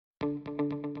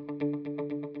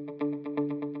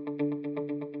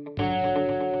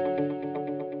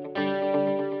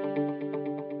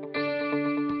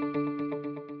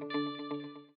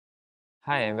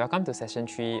Hi and welcome to session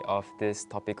 3 of this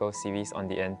topical series on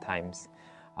the end times.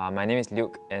 My name is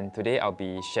Luke and today I'll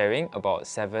be sharing about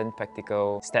 7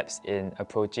 practical steps in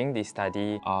approaching the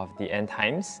study of the end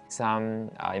times,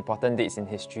 some important dates in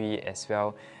history as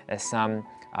well as some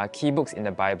key books in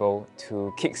the Bible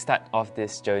to kickstart off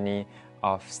this journey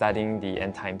of studying the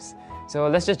end times. So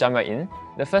let's just jump right in.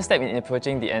 The first step in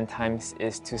approaching the end times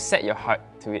is to set your heart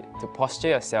to it, to posture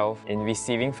yourself in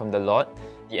receiving from the Lord.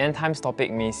 The end times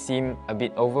topic may seem a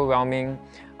bit overwhelming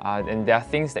and there are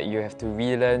things that you have to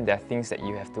relearn, there are things that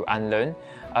you have to unlearn.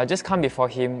 Just come before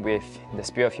Him with the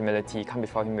spirit of humility, come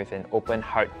before Him with an open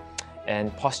heart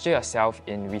and posture yourself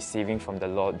in receiving from the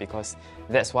Lord because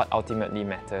that's what ultimately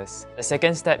matters. The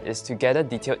second step is to gather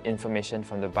detailed information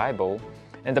from the Bible,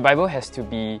 and the Bible has to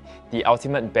be the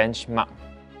ultimate benchmark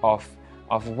of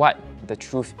what the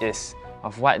truth is,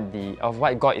 of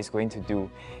what God is going to do.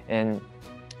 And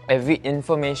every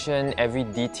information, every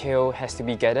detail has to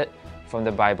be gathered from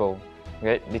the Bible,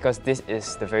 right? Because this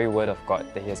is the very word of God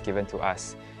that He has given to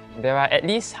us. There are at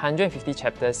least 150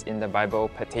 chapters in the Bible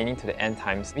pertaining to the end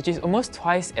times, which is almost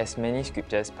twice as many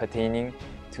scriptures pertaining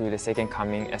to the second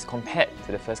coming as compared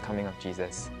to the first coming of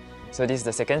Jesus. So this is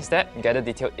the second step, gather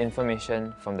detailed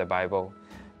information from the Bible.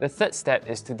 The third step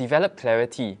is to develop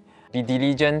clarity. Be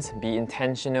diligent, be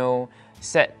intentional,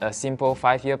 set a simple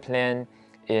 5-year plan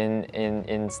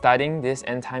in studying this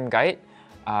end time guide.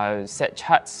 Set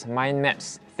charts, mind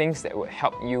maps, things that would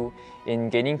help you in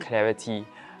gaining clarity.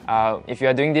 If you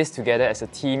are doing this together as a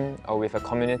team or with a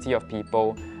community of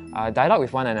people, dialogue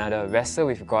with one another, wrestle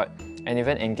with God, and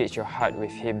even engage your heart with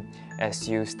Him as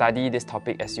you study this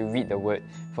topic, as you read the Word,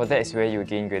 for that is where you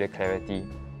gain greater clarity.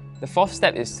 The fourth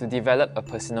step is to develop a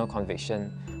personal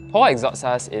conviction. Paul exhorts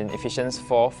us in Ephesians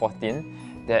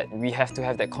 4:14 that we have to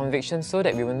have that conviction so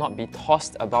that we will not be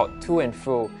tossed about to and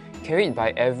fro, carried by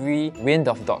every wind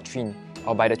of doctrine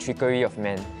or by the trickery of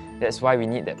men. That's why we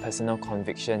need that personal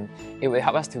conviction. It will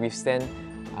help us to withstand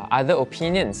other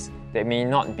opinions that may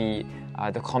not be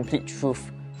the complete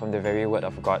truth from the very word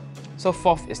of God. So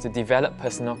fourth is to develop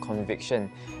personal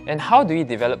conviction. And how do we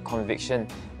develop conviction?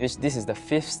 This is the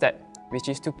fifth step, which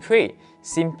is to pray.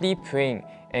 Simply praying,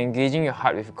 engaging your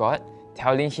heart with God,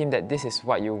 telling Him that this is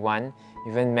what you want,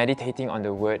 even meditating on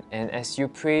the Word. And as you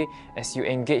pray, as you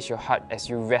engage your heart, as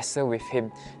you wrestle with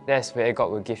Him, that's where God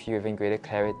will give you even greater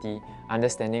clarity,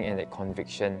 understanding and that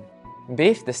conviction.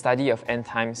 Bathe the study of end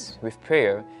times with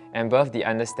prayer and birth the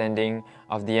understanding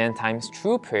of the end times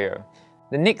through prayer.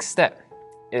 The next step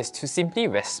is to simply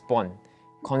respond.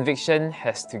 Conviction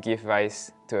has to give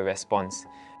rise to a response.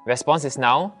 Response is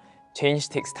now, change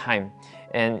takes time.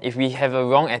 And if we have a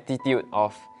wrong attitude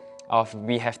of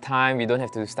we have time, we don't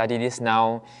have to study this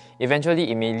now, eventually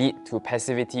it may lead to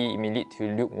passivity, it may lead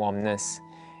to lukewarmness.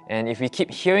 And if we keep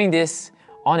hearing this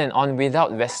on and on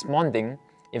without responding,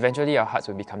 eventually our hearts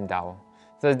will become dull.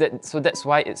 So that's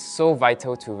why it's so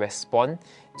vital to respond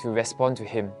to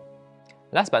Him.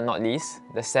 Last but not least,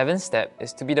 the seventh step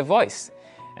is to be the voice.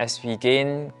 As we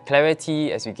gain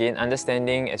clarity, as we gain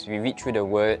understanding, as we read through the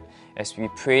Word, as we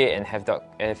pray and have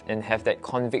that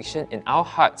conviction in our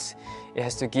hearts, it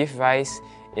has to give rise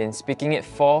in speaking it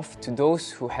forth to those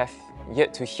who have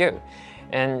yet to hear.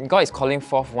 And God is calling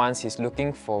forth ones, He's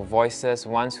looking for voices,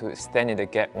 ones who would stand in the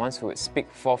gap, ones who would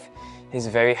speak forth His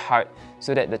very heart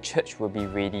so that the church will be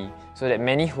ready, so that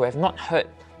many who have not heard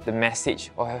the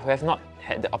message or who have not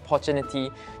had the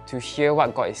opportunity to hear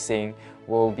what God is saying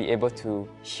will be able to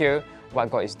hear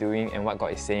what God is doing and what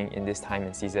God is saying in this time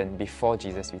and season before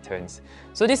Jesus returns.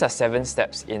 So these are 7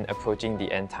 steps in approaching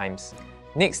the end times.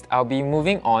 Next, I'll be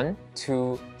moving on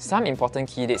to some important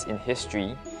key dates in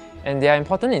history, and they are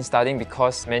important in studying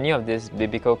because many of these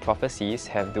biblical prophecies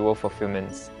have dual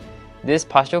fulfillments. These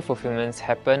partial fulfillments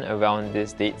happen around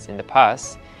these dates in the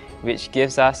past, which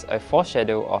gives us a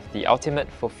foreshadow of the ultimate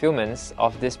fulfillments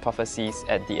of these prophecies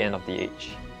at the end of the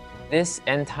age. These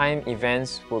end-time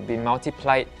events will be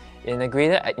multiplied in a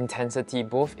greater intensity,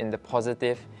 both in the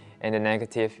positive and the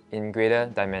negative, in greater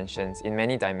dimensions, in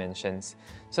many dimensions.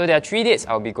 So there are 3 dates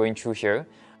I'll be going through here.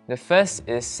 The first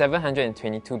is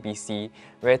 722 BC,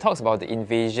 where it talks about the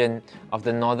invasion of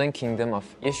the northern kingdom of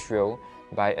Israel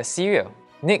by Assyria.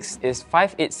 Next is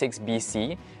 586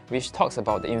 BC, which talks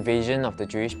about the invasion of the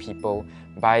Jewish people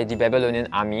by the Babylonian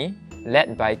army,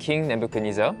 led by King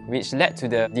Nebuchadnezzar, which led to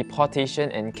the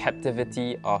deportation and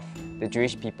captivity of the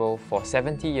Jewish people for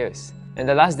 70 years. And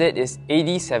the last date is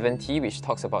AD 70, which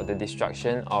talks about the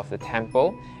destruction of the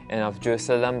temple and of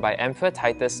Jerusalem by Emperor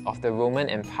Titus of the Roman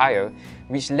Empire,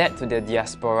 which led to the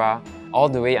diaspora all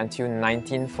the way until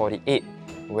 1948,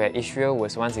 where Israel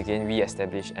was once again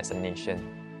re-established as a nation.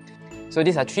 So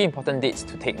these are 3 important dates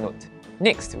to take note.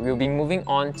 Next, we'll be moving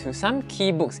on to some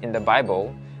key books in the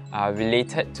Bible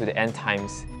related to the end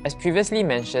times. As previously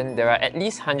mentioned, there are at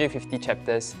least 150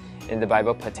 chapters in the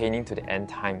Bible pertaining to the end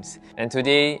times. And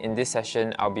today, in this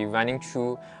session, I'll be running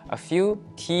through a few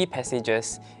key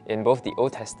passages in both the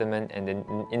Old Testament and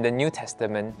in the New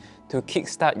Testament to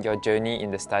kickstart your journey in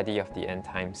the study of the end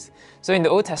times. So in the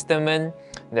Old Testament,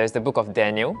 there's the book of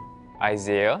Daniel,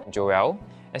 Isaiah, Joel,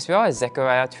 as well as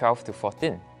Zechariah 12 to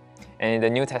 14. And in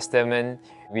the New Testament,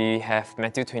 we have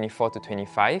Matthew 24 to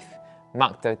 25,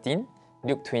 Mark 13,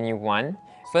 Luke 21,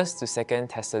 1st to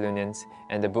 2nd Thessalonians,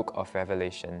 and the book of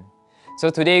Revelation.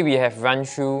 So today we have run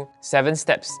through 7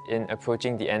 steps in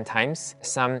approaching the end times,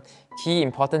 some key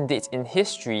important dates in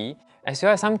history, as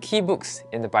well as some key books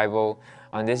in the Bible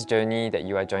on this journey that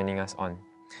you are joining us on.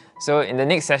 So in the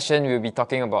next session, we'll be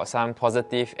talking about some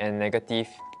positive and negative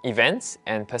events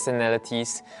and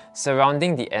personalities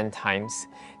surrounding the end times.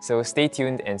 So stay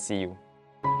tuned and see you.